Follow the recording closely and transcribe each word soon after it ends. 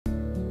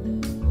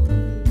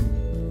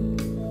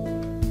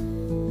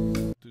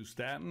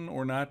statin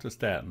or not to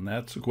statin?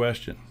 That's the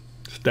question.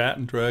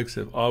 Statin drugs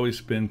have always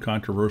been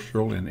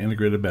controversial in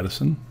integrative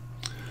medicine.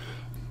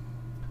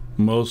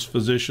 Most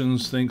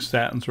physicians think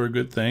statins are a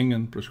good thing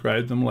and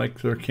prescribe them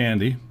like they're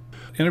candy.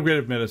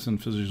 Integrative medicine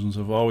physicians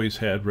have always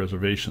had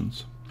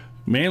reservations,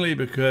 mainly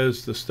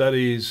because the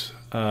studies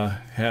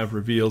have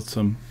revealed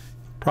some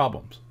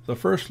problems. The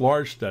first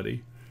large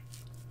study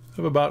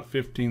of about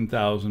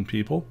 15,000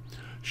 people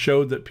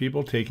showed that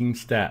people taking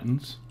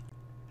statins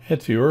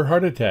had fewer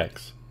heart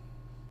attacks.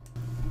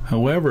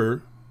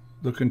 However,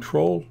 the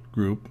control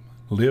group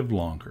lived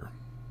longer.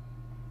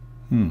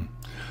 There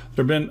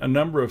have been a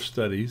number of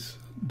studies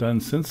done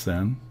since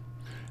then,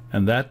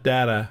 and that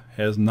data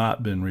has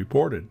not been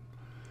reported.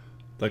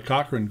 The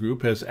Cochrane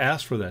group has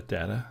asked for that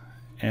data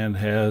and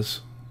has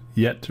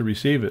yet to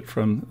receive it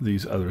from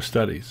these other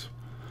studies.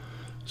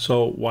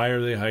 So why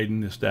are they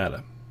hiding this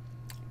data?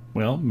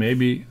 Well,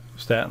 maybe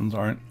statins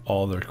aren't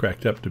all they're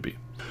cracked up to be.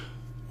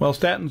 Well,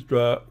 statins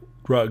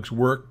drugs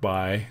work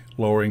by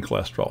lowering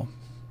cholesterol.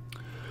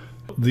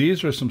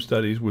 These are some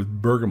studies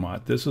with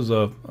bergamot. This is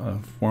a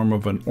form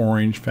of an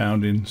orange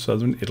found in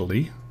southern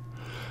Italy.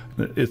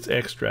 Its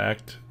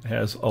extract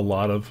has a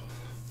lot of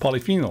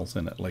polyphenols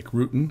in it, like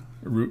rutin.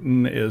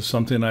 Rutin is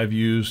something I've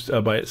used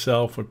by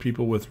itself for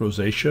people with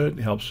rosacea.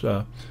 It helps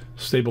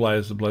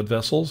stabilize the blood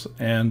vessels,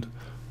 and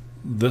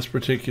this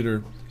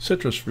particular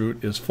citrus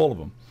fruit is full of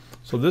them.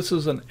 So this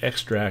is an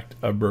extract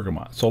of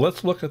bergamot. So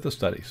let's look at the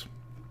studies.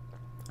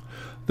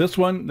 This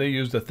one, they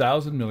used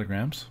 1,000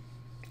 milligrams,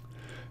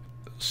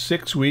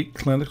 6-week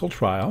clinical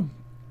trial.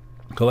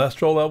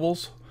 Cholesterol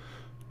levels,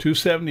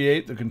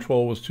 278, the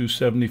control was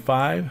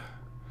 275,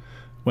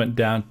 went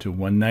down to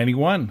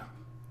 191.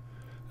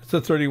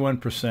 That's a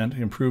 31%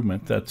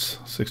 improvement. That's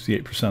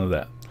 68% of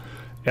that.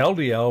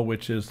 LDL,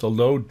 which is the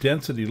low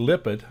density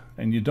lipid,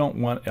 and you don't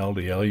want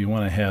LDL, you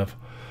want to have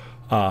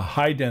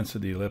high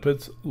density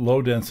lipids.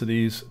 Low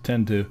densities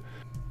tend to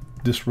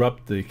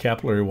disrupt the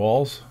capillary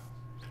walls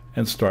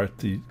and start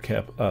the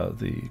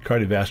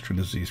cardiovascular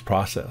disease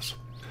process.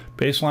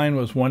 Baseline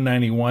was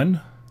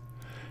 191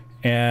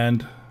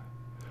 and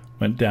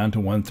went down to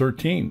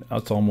 113.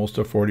 That's almost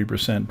a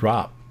 40%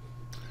 drop.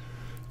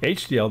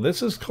 HDL,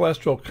 this is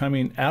cholesterol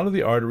coming out of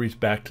the arteries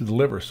back to the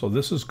liver, so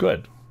this is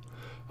good.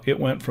 It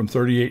went from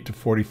 38 to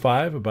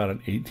 45, about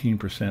an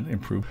 18%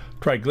 improvement.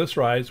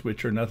 Triglycerides,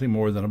 which are nothing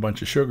more than a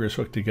bunch of sugars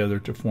hooked together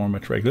to form a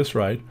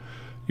triglyceride,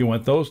 you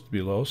want those to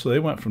be low, so they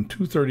went from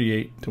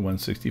 238 to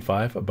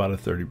 165, about a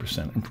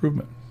 30%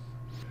 improvement.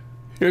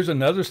 Here's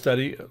another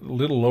study, a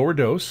little lower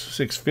dose,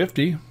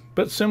 650,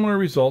 but similar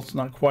results,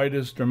 not quite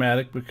as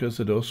dramatic because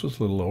the dose was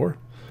a little lower.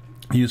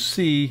 You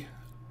see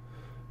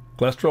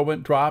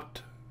cholesterol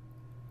dropped,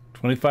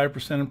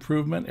 25%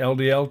 improvement,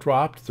 LDL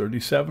dropped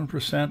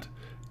 37%,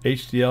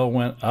 HDL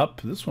went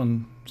up, this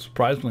one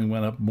surprisingly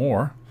went up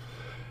more,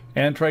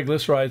 and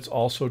triglycerides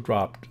also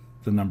dropped,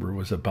 the number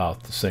was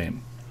about the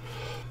same.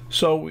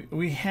 So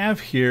we have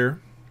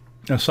here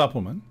a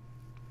supplement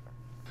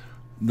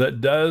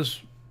that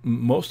does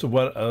most of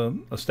what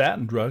a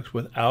statin drugs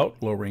without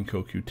lowering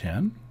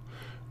CoQ10,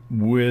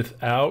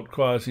 without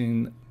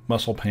causing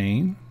muscle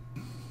pain.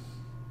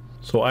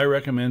 So I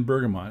recommend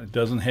bergamot. It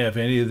doesn't have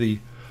any of the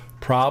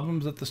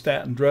problems that the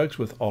statin drugs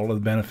with all of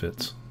the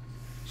benefits.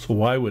 So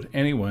why would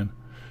anyone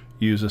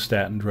use a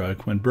statin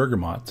drug when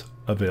bergamot's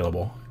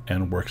available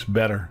and works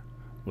better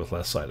with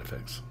less side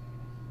effects?